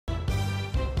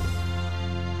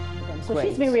So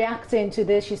she's been reacting to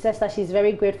this. She says that she's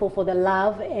very grateful for the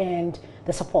love and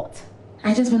the support.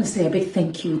 I just want to say a big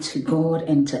thank you to God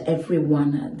and to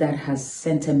everyone that has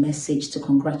sent a message to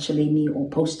congratulate me or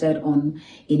posted on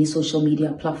any social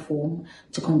media platform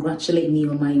to congratulate me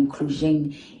on my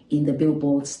inclusion in the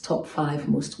BillBoard's top 5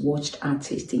 most watched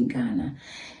artists in Ghana.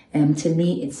 To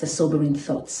me, it's a sobering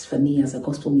thought for me as a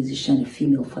gospel musician, a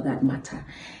female for that matter,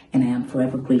 and I am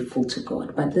forever grateful to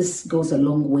God. But this goes a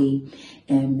long way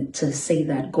to say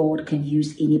that God can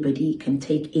use anybody, can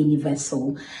take any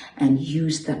vessel and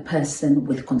use that person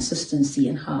with consistency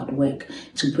and hard work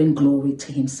to bring glory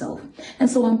to himself. And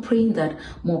so I'm praying that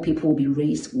more people will be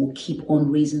raised, will keep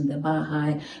on raising the bar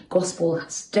high. Gospel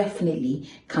has definitely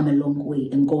come a long way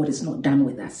and God is not done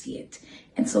with us yet.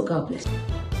 And so God bless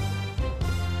you.